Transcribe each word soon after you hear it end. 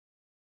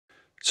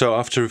So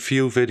after a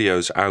few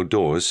videos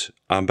outdoors,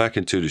 I'm back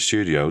into the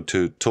studio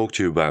to talk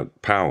to you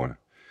about power.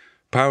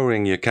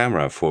 Powering your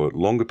camera for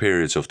longer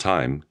periods of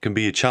time can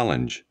be a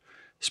challenge,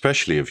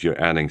 especially if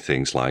you're adding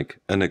things like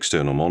an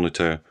external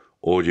monitor,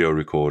 audio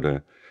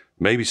recorder,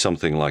 maybe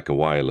something like a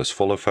wireless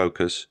follow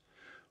focus.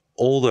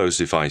 All those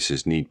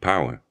devices need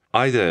power,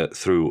 either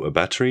through a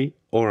battery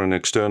or an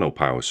external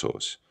power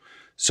source.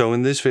 So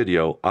in this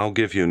video, I'll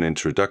give you an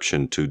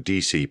introduction to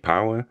DC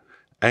power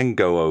and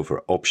go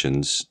over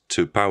options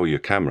to power your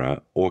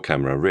camera or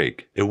camera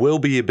rig. It will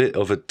be a bit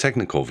of a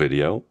technical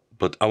video,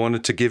 but I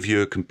wanted to give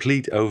you a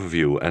complete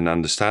overview and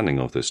understanding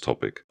of this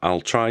topic.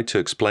 I'll try to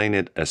explain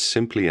it as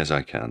simply as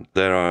I can.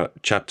 There are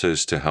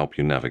chapters to help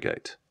you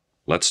navigate.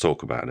 Let's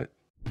talk about it.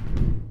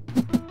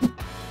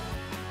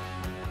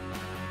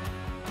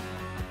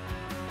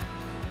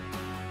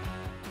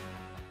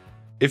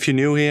 If you're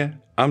new here,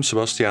 I'm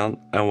Sebastian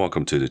and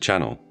welcome to the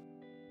channel.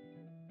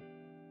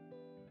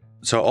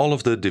 So all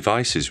of the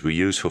devices we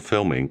use for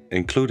filming,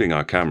 including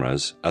our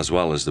cameras as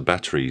well as the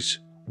batteries,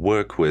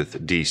 work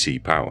with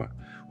DC power,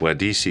 where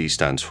DC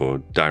stands for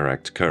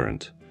direct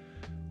current.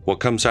 What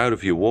comes out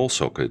of your wall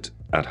socket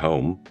at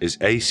home is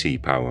AC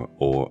power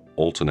or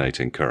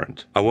alternating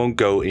current. I won't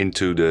go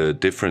into the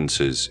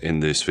differences in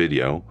this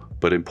video,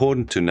 but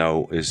important to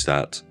know is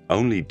that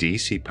only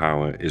DC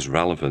power is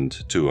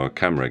relevant to our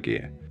camera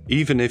gear.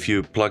 Even if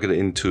you plug it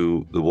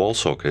into the wall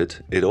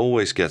socket, it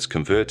always gets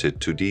converted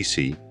to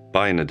DC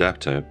by an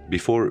adapter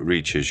before it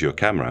reaches your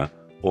camera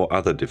or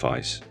other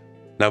device.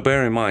 Now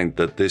bear in mind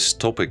that this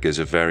topic is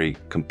a very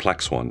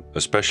complex one,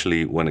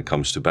 especially when it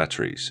comes to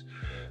batteries.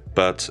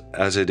 But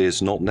as it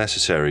is not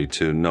necessary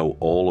to know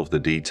all of the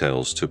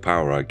details to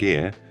power our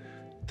gear,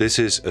 this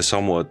is a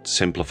somewhat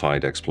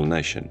simplified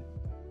explanation.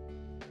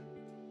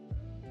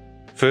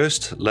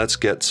 First, let's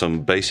get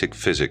some basic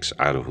physics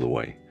out of the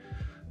way.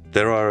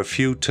 There are a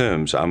few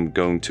terms I'm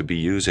going to be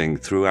using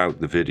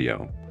throughout the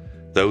video.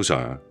 Those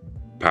are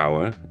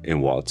power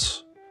in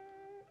watts,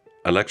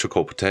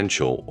 electrical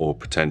potential or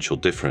potential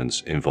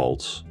difference in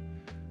volts,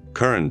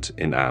 current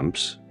in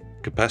amps,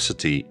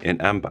 capacity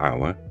in amp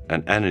hour,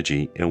 and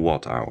energy in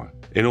watt hour.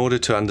 In order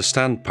to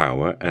understand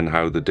power and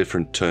how the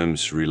different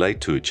terms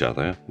relate to each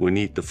other, we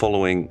need the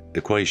following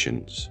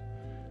equations.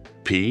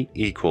 P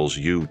equals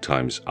U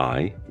times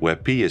I, where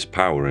P is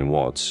power in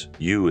watts,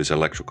 U is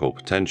electrical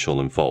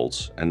potential in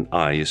volts, and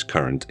I is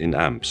current in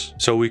amps.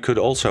 So we could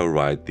also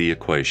write the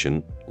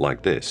equation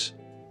like this.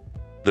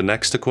 The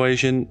next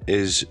equation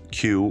is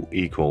Q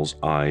equals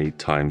I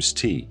times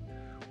T,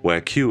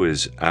 where Q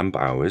is amp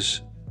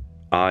hours,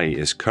 I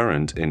is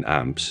current in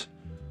amps,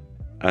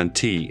 and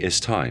T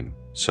is time.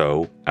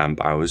 So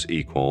amp hours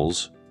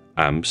equals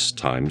amps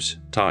times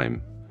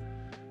time.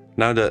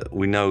 Now that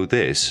we know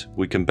this,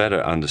 we can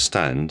better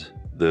understand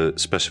the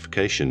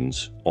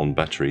specifications on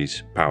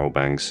batteries, power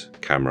banks,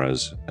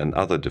 cameras, and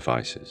other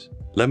devices.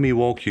 Let me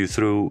walk you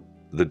through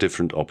the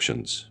different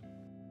options.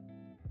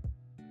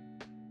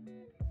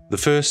 The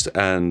first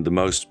and the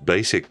most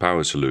basic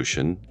power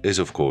solution is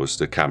of course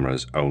the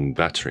camera's own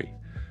battery.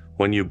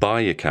 When you buy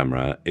a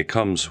camera, it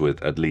comes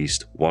with at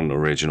least one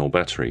original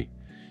battery.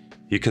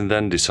 You can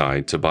then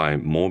decide to buy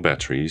more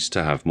batteries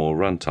to have more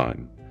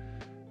runtime.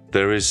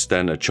 There is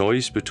then a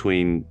choice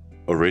between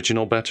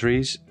original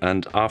batteries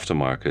and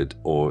aftermarket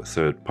or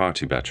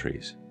third-party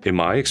batteries. In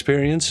my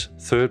experience,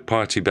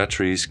 third-party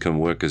batteries can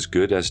work as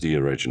good as the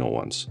original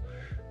ones.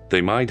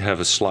 They might have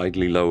a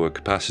slightly lower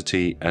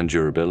capacity and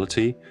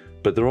durability,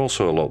 but they're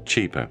also a lot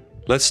cheaper.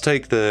 Let's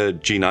take the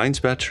G9's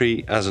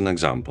battery as an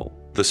example.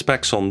 The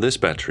specs on this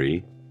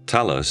battery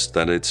tell us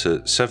that it's a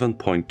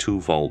 7.2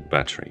 volt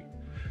battery.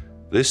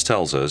 This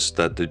tells us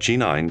that the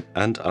G9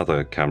 and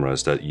other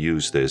cameras that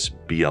use this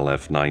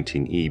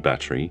BLF19E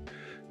battery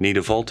need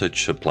a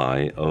voltage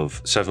supply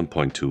of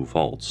 7.2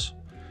 volts.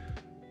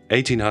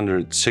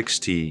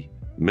 1860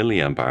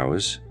 milliamp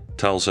hours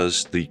tells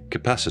us the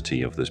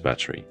capacity of this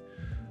battery,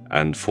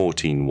 and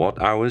 14 watt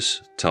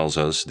hours tells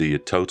us the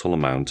total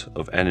amount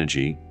of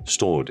energy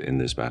stored in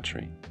this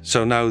battery.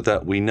 So now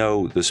that we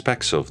know the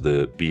specs of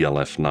the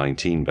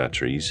BLF19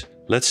 batteries,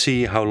 let's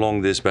see how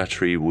long this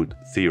battery would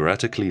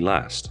theoretically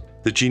last.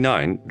 The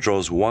G9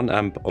 draws 1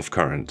 amp of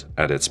current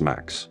at its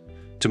max.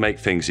 To make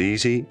things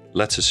easy,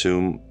 let's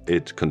assume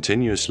it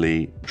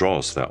continuously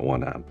draws that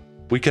 1 amp.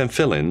 We can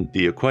fill in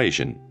the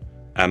equation.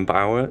 Amp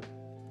hour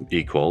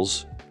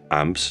equals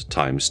amps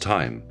times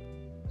time.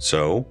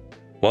 So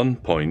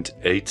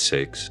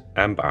 1.86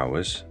 amp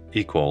hours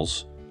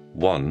equals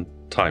 1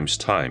 times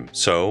time.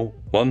 So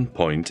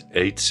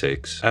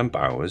 1.86 amp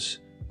hours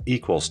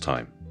equals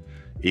time,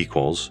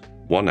 equals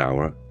 1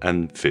 hour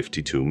and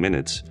 52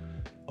 minutes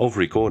of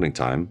recording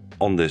time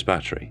on this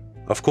battery.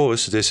 Of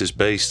course, this is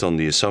based on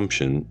the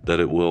assumption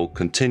that it will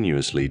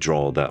continuously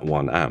draw that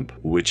 1 amp,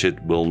 which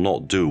it will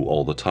not do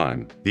all the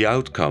time. The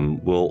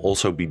outcome will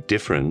also be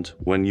different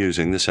when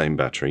using the same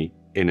battery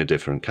in a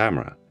different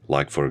camera,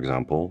 like for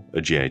example a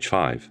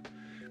GH5,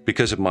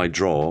 because it might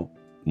draw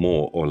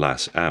more or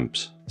less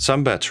amps.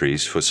 Some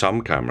batteries for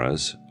some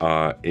cameras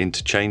are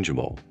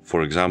interchangeable.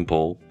 For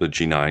example, the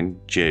G9,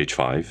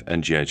 GH5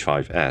 and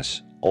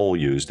GH5S all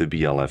use the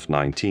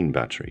BLF19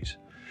 batteries.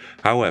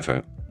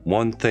 However,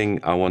 one thing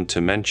I want to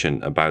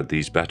mention about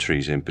these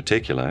batteries in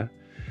particular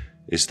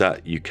is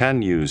that you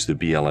can use the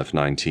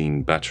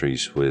BLF19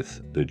 batteries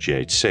with the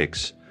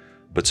GH6,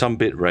 but some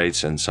bit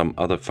rates and some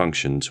other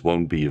functions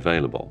won't be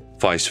available.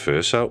 Vice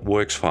versa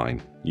works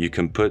fine. You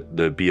can put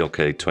the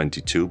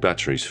BLK22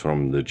 batteries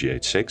from the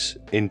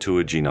GH6 into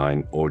a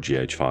G9 or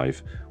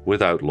GH5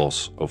 without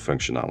loss of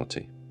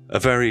functionality. A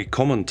very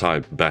common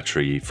type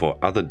battery for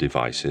other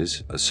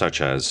devices,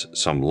 such as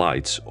some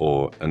lights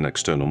or an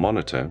external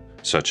monitor,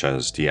 such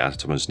as the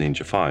Atomos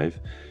Ninja V,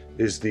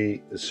 is the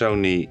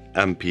Sony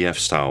MPF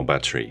style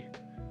battery.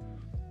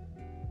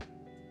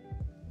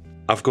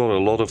 I've got a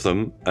lot of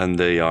them and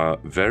they are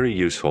very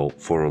useful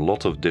for a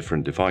lot of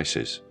different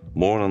devices.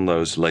 More on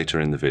those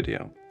later in the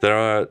video. There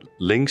are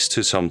links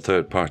to some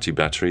third-party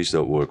batteries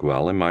that work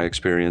well in my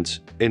experience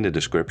in the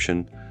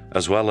description,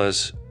 as well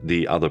as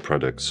the other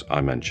products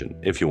I mentioned,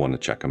 if you want to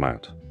check them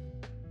out.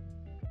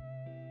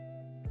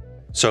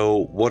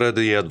 So what are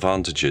the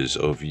advantages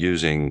of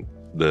using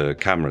the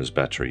camera's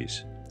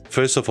batteries?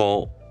 First of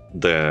all,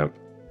 they're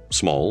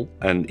small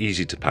and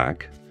easy to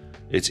pack.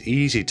 It's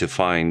easy to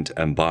find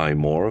and buy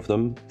more of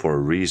them for a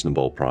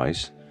reasonable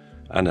price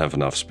and have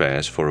enough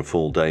spares for a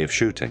full day of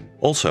shooting.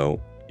 Also,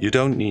 you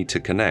don't need to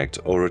connect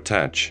or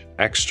attach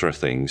extra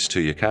things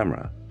to your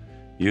camera.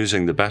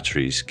 Using the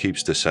batteries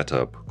keeps the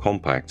setup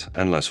compact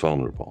and less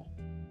vulnerable.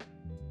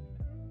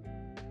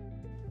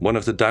 One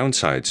of the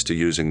downsides to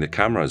using the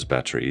camera's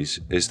batteries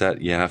is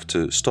that you have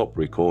to stop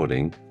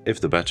recording if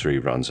the battery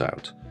runs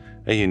out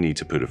and you need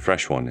to put a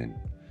fresh one in.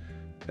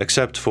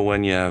 Except for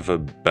when you have a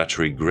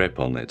battery grip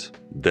on it,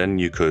 then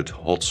you could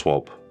hot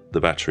swap the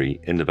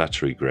battery in the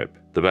battery grip.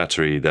 The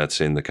battery that's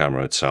in the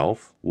camera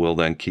itself will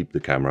then keep the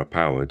camera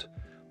powered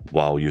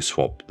while you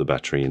swap the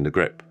battery in the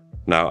grip.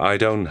 Now, I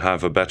don't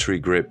have a battery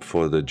grip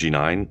for the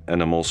G9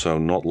 and I'm also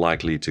not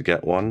likely to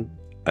get one,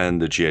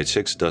 and the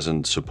GH6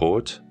 doesn't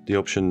support the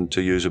option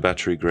to use a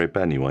battery grip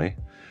anyway.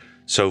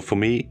 So for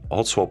me,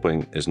 hot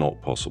swapping is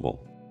not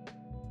possible.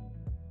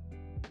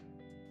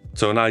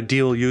 So an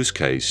ideal use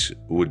case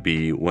would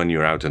be when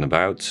you're out and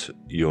about,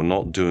 you're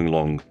not doing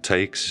long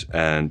takes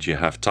and you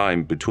have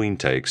time between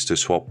takes to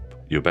swap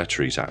your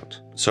batteries out.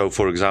 So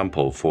for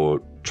example, for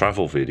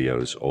travel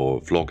videos or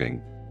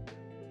vlogging.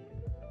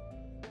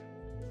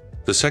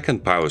 The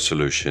second power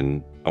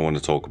solution I want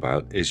to talk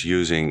about is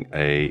using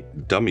a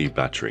dummy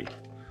battery,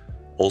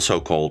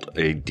 also called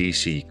a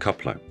DC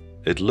coupler.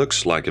 It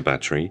looks like a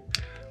battery,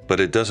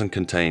 but it doesn't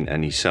contain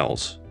any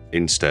cells.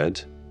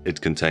 Instead, it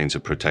contains a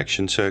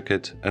protection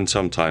circuit and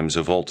sometimes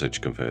a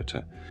voltage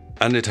converter.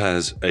 And it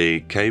has a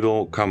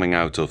cable coming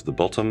out of the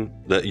bottom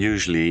that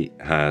usually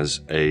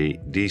has a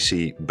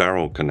DC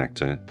barrel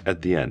connector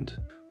at the end.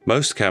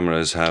 Most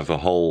cameras have a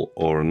hole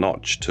or a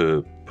notch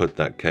to put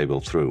that cable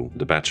through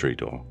the battery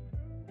door.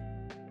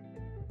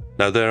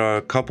 Now there are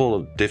a couple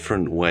of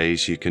different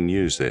ways you can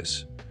use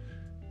this.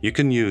 You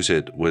can use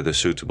it with a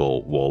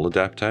suitable wall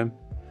adapter.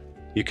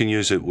 You can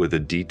use it with a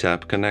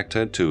D-tap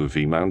connector to a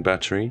V-mount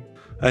battery.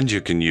 And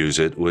you can use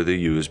it with a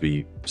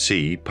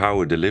USB-C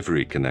power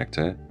delivery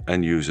connector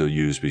and use a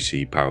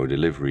USB-C power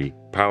delivery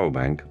power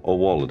bank or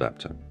wall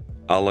adapter.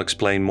 I'll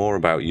explain more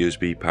about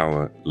USB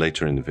power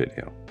later in the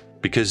video.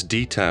 Because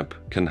D-tap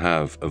can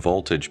have a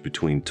voltage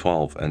between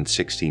 12 and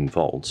 16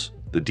 volts,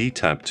 the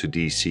D-tap to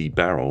DC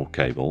barrel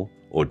cable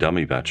or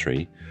dummy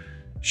battery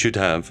should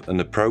have an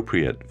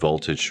appropriate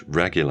voltage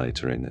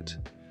regulator in it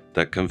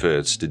that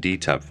converts the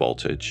D-tap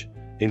voltage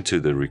into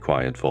the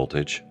required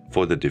voltage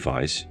for the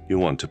device you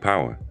want to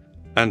power.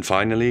 And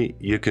finally,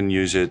 you can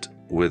use it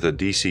with a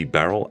DC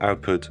barrel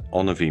output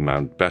on a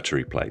V-mount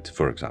battery plate,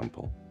 for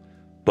example.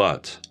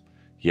 But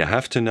you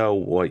have to know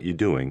what you're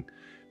doing,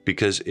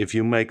 because if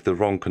you make the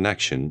wrong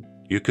connection,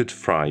 you could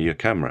fry your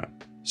camera.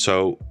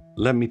 So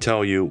let me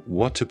tell you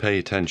what to pay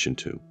attention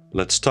to.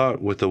 Let's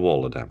start with the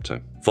wall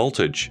adapter.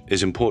 Voltage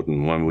is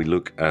important when we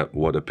look at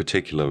what a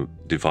particular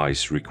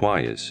device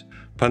requires.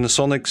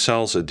 Panasonic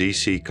sells a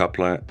DC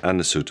coupler and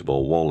a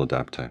suitable wall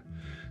adapter.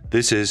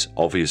 This is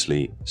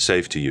obviously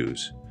safe to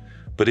use.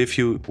 But if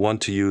you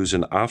want to use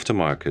an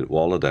aftermarket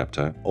wall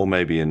adapter, or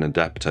maybe an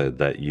adapter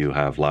that you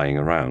have lying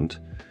around,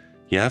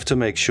 you have to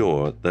make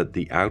sure that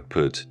the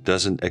output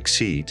doesn't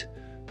exceed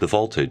the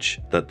voltage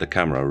that the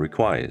camera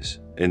requires.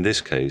 In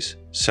this case,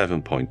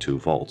 7.2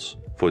 volts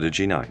for the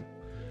G9.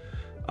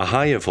 A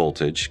higher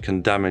voltage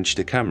can damage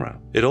the camera.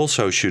 It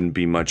also shouldn't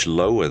be much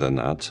lower than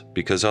that,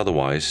 because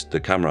otherwise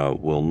the camera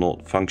will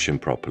not function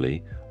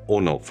properly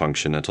or not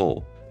function at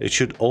all. It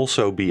should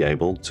also be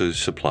able to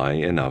supply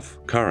enough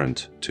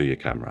current to your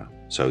camera,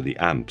 so the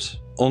amps.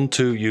 On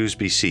to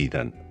USB-C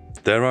then.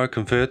 There are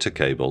converter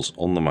cables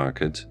on the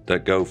market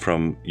that go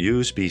from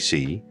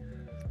USB-C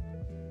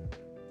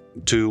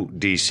to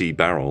DC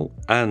barrel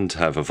and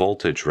have a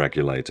voltage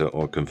regulator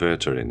or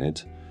converter in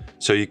it,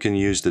 so you can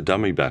use the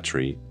dummy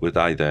battery with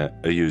either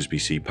a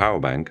USB-C power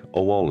bank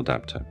or wall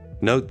adapter.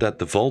 Note that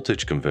the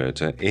voltage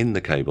converter in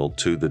the cable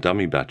to the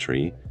dummy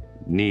battery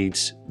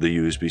needs the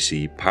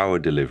USB-C power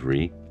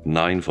delivery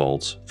 9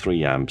 volts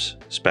 3 amps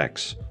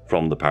specs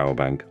from the power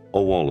bank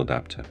or wall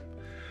adapter.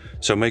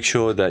 So make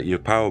sure that your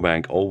power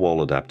bank or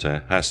wall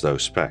adapter has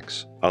those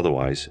specs,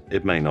 otherwise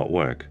it may not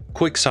work.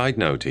 Quick side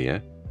note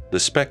here, the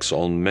specs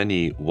on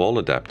many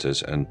wall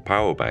adapters and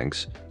power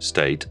banks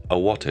state a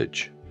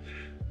wattage.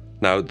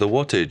 Now the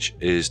wattage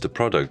is the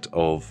product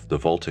of the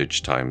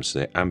voltage times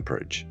the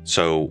amperage.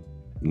 So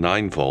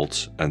 9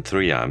 volts and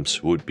 3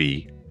 amps would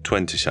be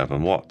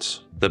 27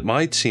 watts. That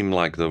might seem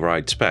like the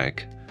right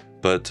spec,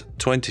 but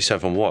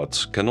 27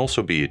 watts can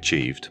also be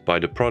achieved by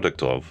the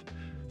product of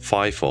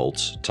 5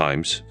 volts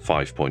times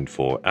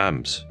 5.4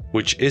 amps,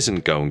 which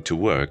isn't going to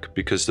work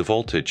because the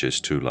voltage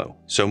is too low.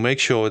 So make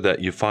sure that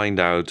you find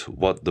out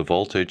what the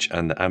voltage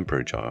and the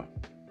amperage are.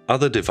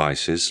 Other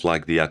devices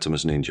like the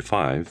Atomos Ninja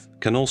V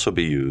can also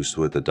be used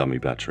with a dummy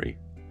battery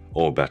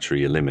or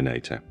battery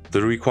eliminator.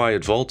 The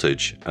required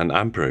voltage and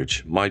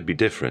amperage might be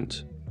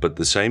different, but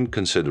the same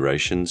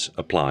considerations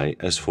apply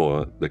as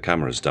for the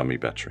camera's dummy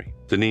battery.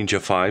 The Ninja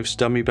V's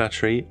dummy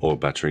battery or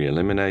battery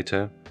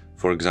eliminator,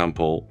 for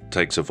example,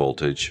 takes a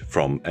voltage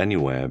from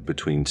anywhere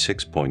between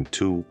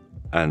 6.2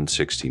 and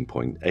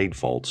 16.8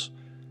 volts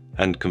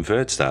and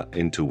converts that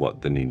into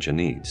what the Ninja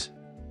needs.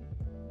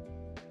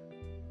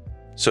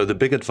 So the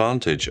big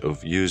advantage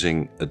of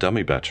using a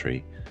dummy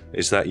battery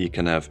is that you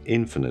can have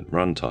infinite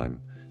runtime,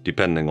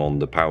 depending on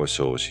the power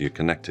source you're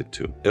connected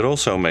to. It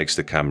also makes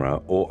the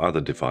camera or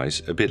other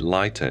device a bit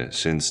lighter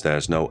since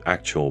there's no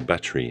actual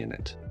battery in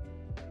it.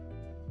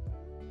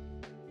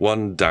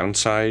 One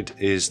downside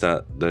is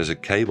that there's a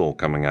cable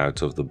coming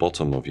out of the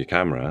bottom of your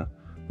camera,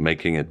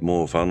 making it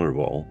more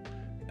vulnerable,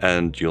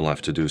 and you'll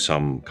have to do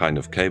some kind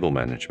of cable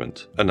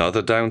management.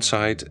 Another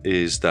downside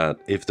is that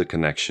if the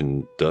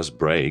connection does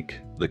break,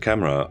 the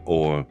camera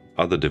or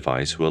other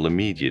device will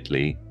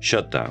immediately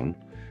shut down,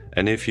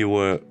 and if you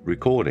were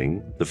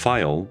recording, the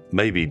file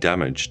may be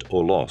damaged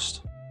or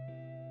lost.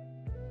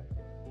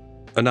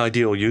 An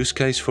ideal use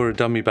case for a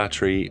dummy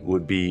battery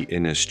would be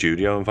in a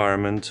studio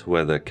environment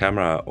where the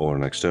camera or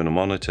an external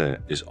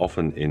monitor is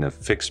often in a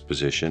fixed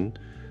position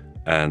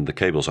and the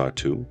cables are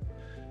too.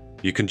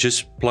 You can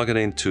just plug it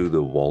into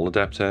the wall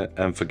adapter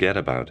and forget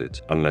about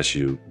it, unless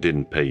you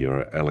didn't pay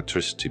your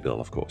electricity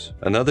bill, of course.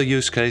 Another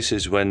use case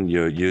is when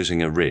you're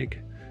using a rig.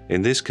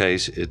 In this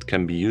case, it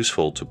can be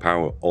useful to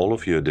power all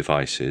of your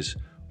devices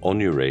on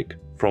your rig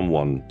from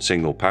one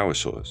single power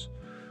source,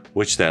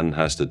 which then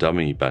has the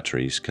dummy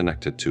batteries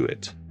connected to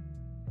it.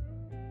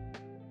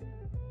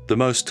 The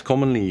most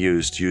commonly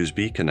used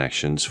USB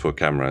connections for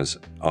cameras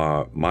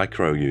are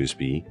micro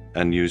USB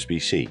and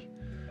USB-C.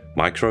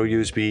 Micro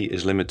USB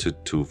is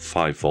limited to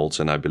 5 volts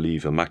and I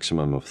believe a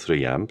maximum of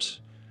 3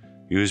 amps.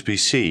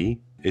 USB-C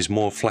is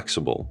more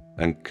flexible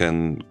and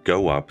can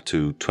go up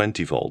to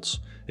 20 volts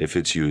if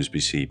it's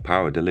USB-C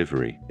power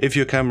delivery. If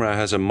your camera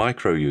has a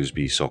micro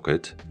USB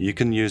socket, you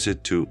can use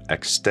it to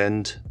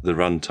extend the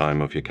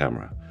runtime of your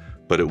camera,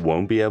 but it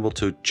won't be able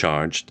to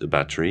charge the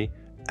battery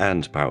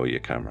and power your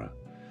camera.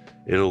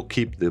 It'll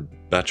keep the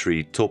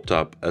battery topped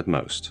up at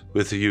most.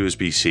 With the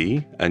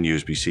USB-C and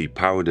USB-C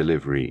power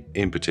delivery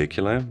in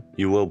particular,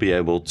 you will be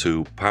able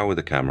to power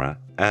the camera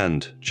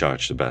and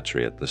charge the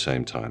battery at the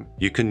same time.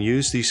 You can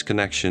use these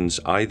connections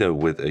either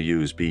with a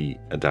USB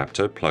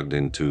adapter plugged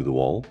into the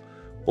wall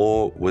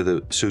or with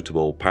a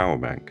suitable power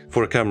bank.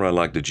 For a camera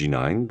like the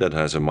G9 that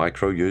has a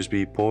micro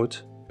USB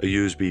port, a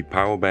USB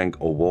power bank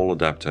or wall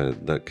adapter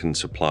that can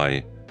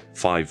supply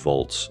 5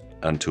 volts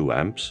and 2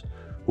 amps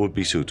would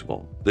be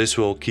suitable. This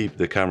will keep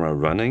the camera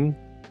running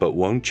but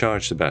won't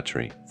charge the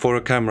battery. For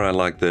a camera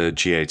like the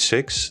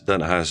GH6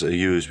 that has a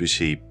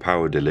USB-C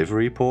power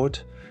delivery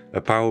port,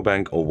 a power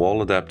bank or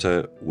wall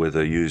adapter with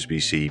a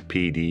USB-C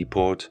PD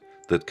port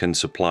that can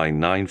supply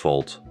 9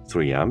 volt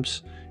 3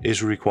 amps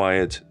is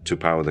required to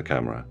power the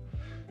camera.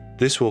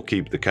 This will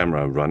keep the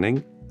camera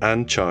running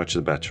and charge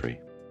the battery.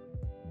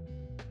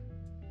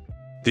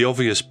 The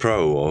obvious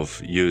pro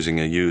of using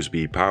a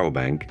USB power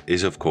bank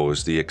is of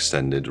course the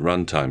extended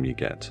runtime you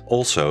get.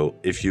 Also,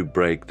 if you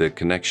break the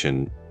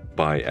connection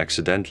by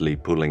accidentally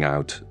pulling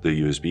out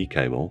the USB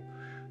cable,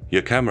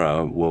 your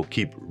camera will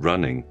keep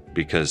running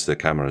because the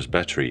camera's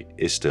battery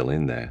is still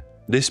in there.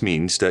 This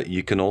means that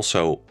you can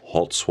also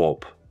hot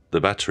swap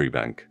the battery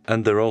bank,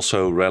 and they're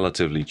also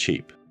relatively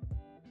cheap.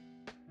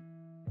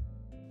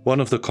 One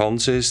of the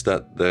cons is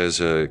that there's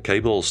a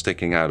cable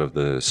sticking out of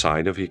the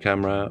side of your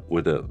camera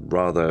with a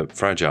rather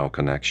fragile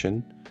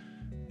connection.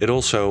 It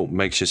also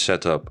makes your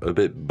setup a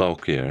bit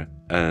bulkier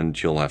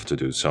and you'll have to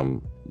do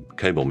some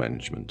cable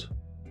management.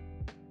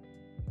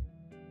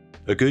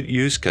 A good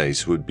use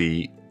case would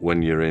be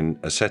when you're in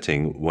a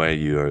setting where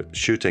you're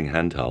shooting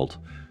handheld,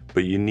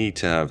 but you need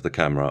to have the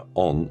camera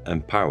on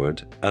and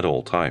powered at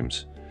all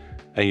times,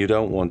 and you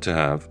don't want to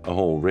have a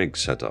whole rig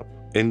set up.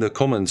 In the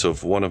comments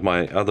of one of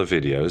my other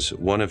videos,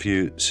 one of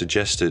you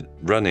suggested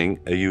running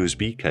a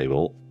USB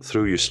cable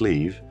through your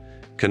sleeve,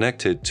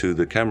 connect it to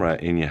the camera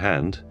in your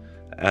hand,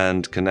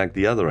 and connect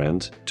the other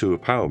end to a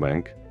power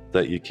bank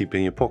that you keep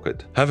in your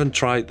pocket. Haven't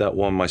tried that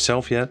one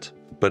myself yet,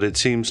 but it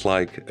seems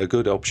like a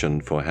good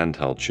option for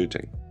handheld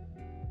shooting.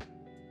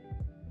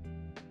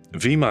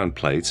 V-mount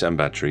plates and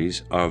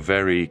batteries are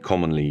very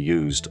commonly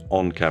used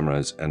on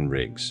cameras and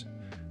rigs.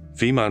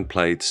 V-mount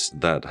plates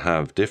that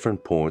have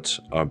different ports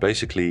are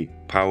basically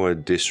power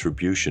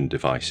distribution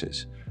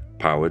devices,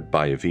 powered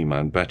by a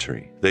V-mount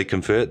battery. They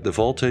convert the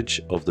voltage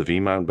of the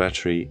V-mount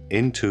battery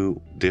into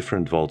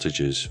different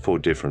voltages for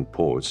different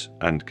ports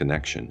and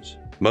connections.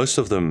 Most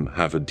of them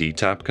have a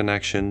D-tap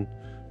connection,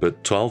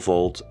 but 12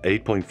 volt,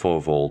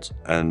 8.4 volt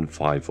and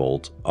 5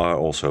 volt are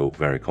also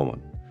very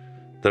common.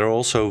 There are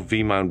also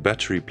V-mount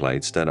battery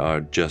plates that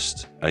are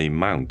just a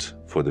mount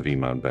for the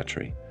V-mount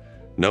battery.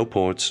 No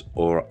ports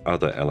or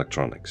other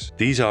electronics.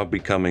 These are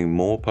becoming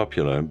more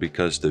popular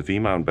because the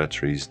V-mount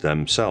batteries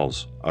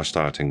themselves are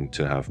starting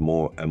to have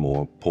more and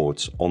more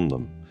ports on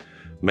them,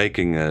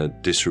 making a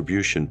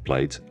distribution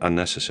plate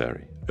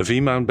unnecessary. A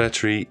V-mount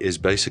battery is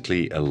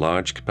basically a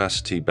large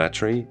capacity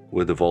battery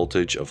with a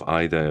voltage of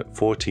either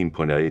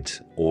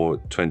 14.8 or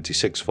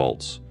 26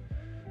 volts.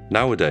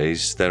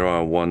 Nowadays, there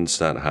are ones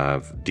that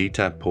have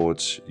D-tap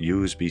ports,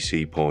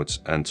 USB-C ports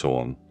and so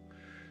on.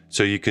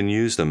 So you can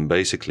use them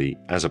basically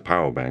as a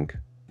power bank,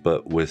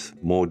 but with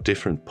more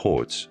different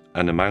ports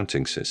and a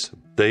mounting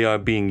system. They are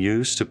being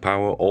used to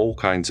power all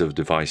kinds of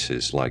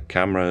devices like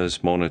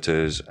cameras,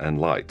 monitors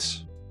and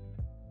lights.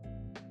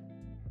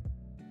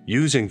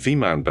 Using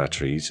V-mount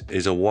batteries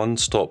is a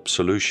one-stop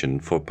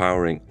solution for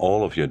powering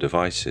all of your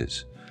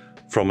devices,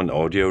 from an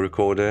audio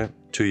recorder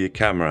to your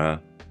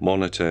camera,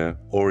 monitor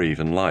or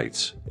even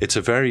lights. It's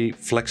a very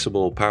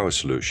flexible power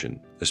solution,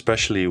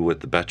 especially with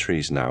the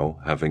batteries now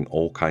having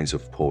all kinds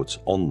of ports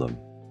on them.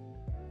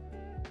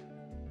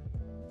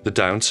 The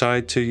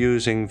downside to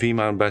using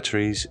V-mount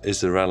batteries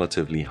is the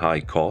relatively high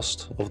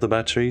cost of the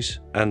batteries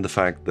and the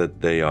fact that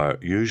they are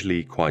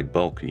usually quite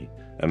bulky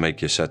and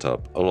make your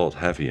setup a lot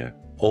heavier.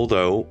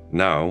 Although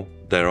now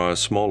there are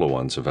smaller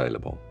ones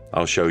available.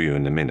 I'll show you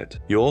in a minute.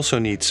 You also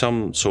need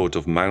some sort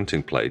of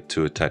mounting plate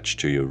to attach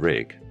to your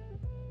rig.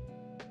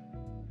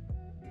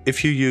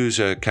 If you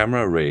use a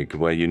camera rig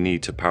where you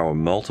need to power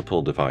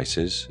multiple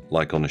devices,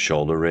 like on a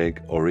shoulder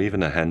rig or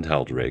even a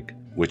handheld rig,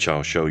 which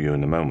I'll show you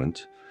in a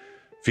moment,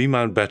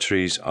 V-mount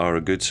batteries are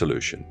a good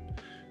solution.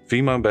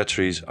 V-mount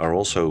batteries are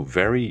also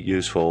very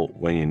useful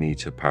when you need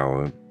to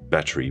power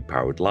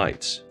battery-powered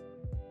lights.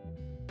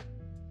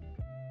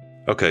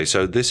 Okay,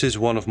 so this is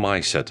one of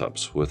my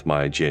setups with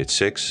my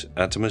GH6,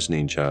 Atomos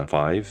Ninja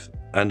V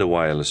and a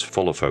wireless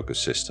follow focus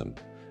system,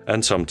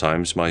 and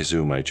sometimes my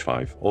Zoom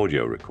H5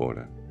 audio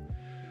recorder.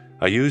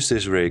 I use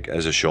this rig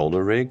as a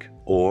shoulder rig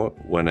or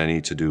when I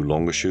need to do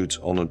longer shoots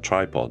on a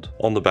tripod.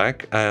 On the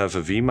back I have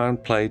a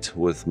V-mount plate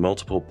with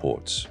multiple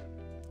ports.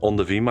 On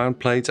the V-mount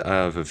plate I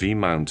have a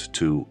V-mount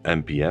to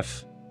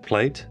MPF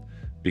plate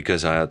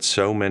because I had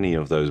so many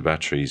of those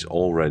batteries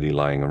already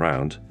lying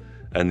around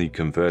and the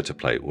converter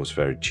plate was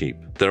very cheap.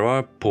 There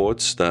are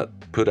ports that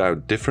put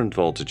out different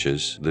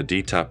voltages. The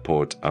D-tap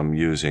port I'm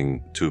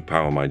using to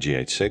power my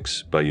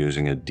GH6 by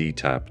using a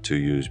D-tap to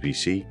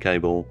USB-C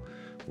cable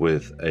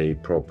with a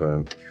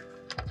proper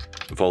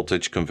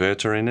voltage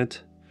converter in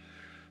it.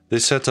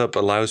 This setup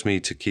allows me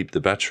to keep the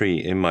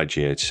battery in my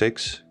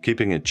GH6,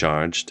 keeping it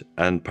charged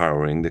and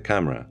powering the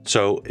camera.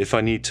 So if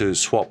I need to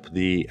swap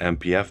the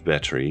MPF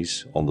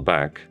batteries on the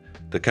back,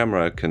 the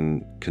camera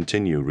can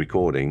continue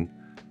recording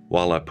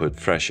while I put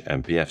fresh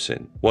MPFs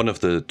in. One of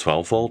the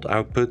 12 volt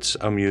outputs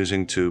I'm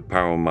using to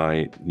power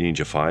my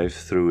Ninja V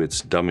through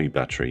its dummy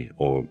battery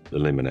or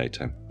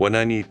eliminator. When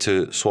I need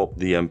to swap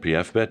the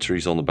MPF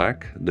batteries on the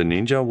back, the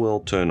Ninja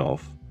will turn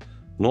off.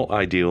 Not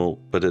ideal,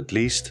 but at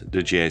least the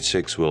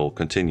GH6 will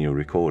continue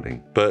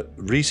recording. But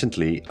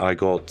recently I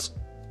got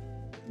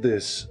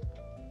this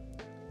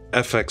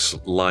FX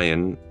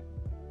Lion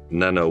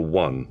Nano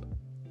 1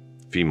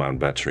 V-mount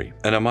battery,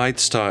 and I might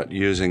start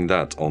using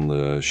that on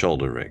the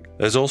shoulder rig.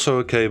 There's also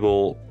a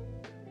cable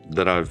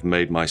that I've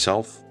made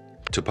myself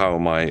to power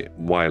my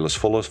wireless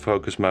follow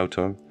focus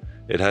motor.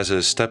 It has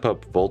a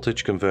step-up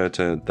voltage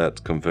converter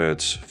that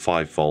converts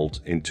 5 volt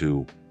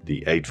into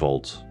the 8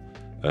 volt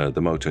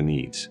the motor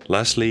needs.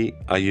 Lastly,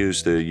 I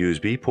use the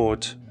USB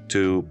port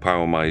to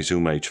power my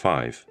Zoom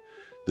H5.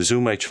 The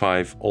Zoom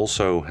H5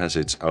 also has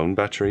its own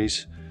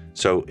batteries,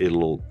 so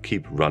it'll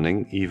keep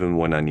running even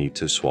when I need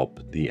to swap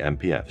the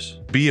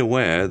MPFs. Be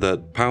aware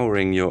that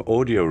powering your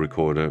audio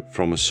recorder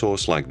from a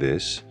source like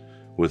this,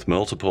 with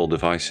multiple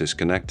devices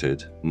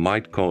connected,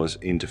 might cause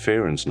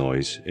interference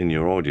noise in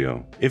your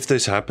audio. If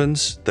this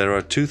happens, there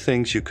are two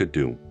things you could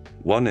do.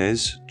 One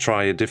is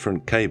try a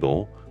different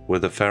cable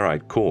with a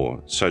ferrite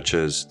core, such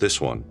as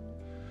this one.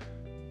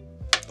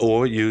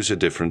 Or use a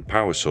different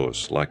power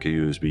source, like a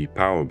USB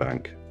power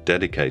bank,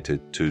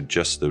 dedicated to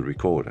just the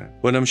recorder.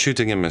 When I'm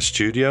shooting in my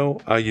studio,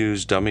 I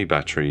use dummy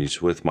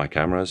batteries with my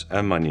cameras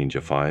and my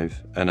Ninja V,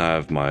 and I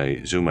have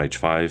my Zoom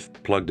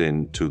H5 plugged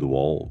in to the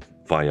wall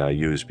via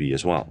USB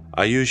as well.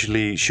 I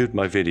usually shoot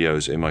my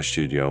videos in my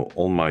studio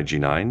on my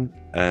G9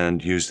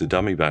 and use the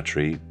dummy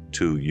battery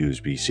to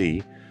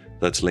USB-C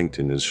that's linked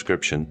in the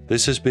description.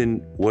 This has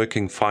been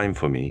working fine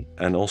for me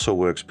and also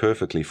works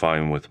perfectly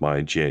fine with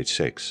my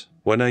GH6.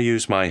 When I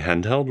use my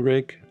handheld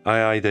rig,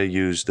 I either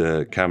use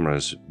the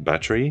camera's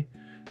battery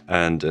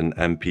and an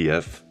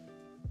MPF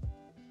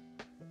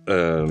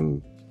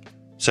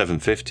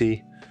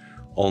 750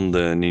 on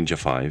the Ninja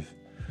V.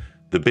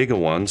 The bigger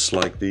ones,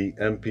 like the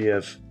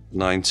MPF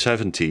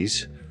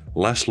 970s,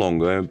 last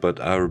longer but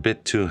are a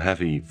bit too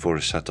heavy for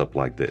a setup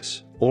like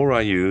this. Or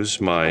I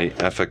use my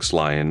FX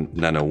Lion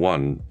Nano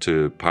 1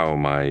 to power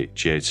my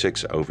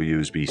GH6 over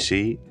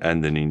USB-C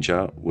and the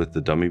Ninja with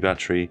the dummy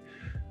battery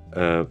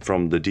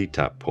from the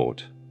DTAP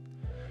port.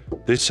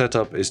 This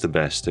setup is the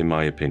best in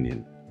my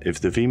opinion. If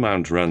the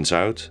V-mount runs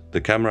out, the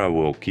camera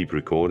will keep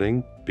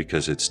recording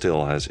because it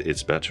still has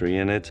its battery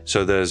in it,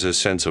 so there's a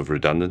sense of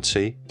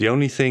redundancy. The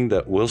only thing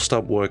that will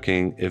stop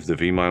working if the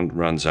V-mount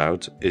runs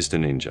out is the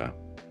Ninja,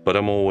 but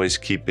I'm always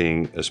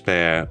keeping a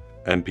spare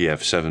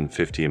MPF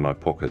 750 in my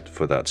pocket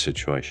for that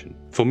situation.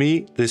 For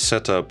me, this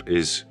setup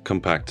is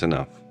compact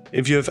enough.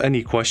 If you have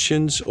any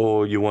questions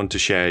or you want to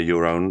share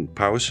your own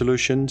power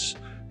solutions,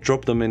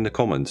 drop them in the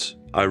comments.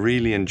 I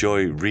really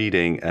enjoy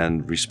reading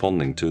and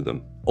responding to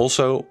them.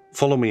 Also,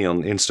 follow me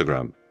on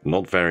Instagram.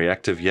 Not very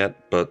active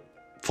yet, but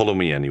follow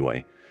me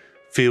anyway.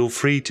 Feel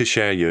free to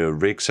share your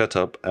rig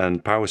setup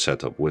and power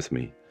setup with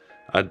me.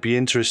 I'd be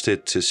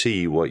interested to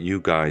see what you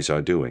guys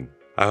are doing.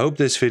 I hope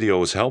this video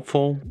was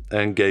helpful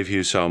and gave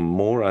you some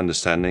more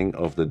understanding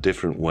of the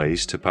different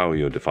ways to power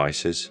your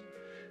devices.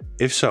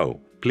 If so,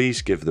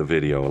 please give the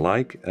video a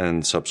like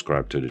and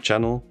subscribe to the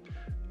channel,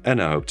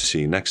 and I hope to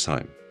see you next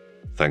time.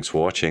 Thanks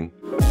for watching.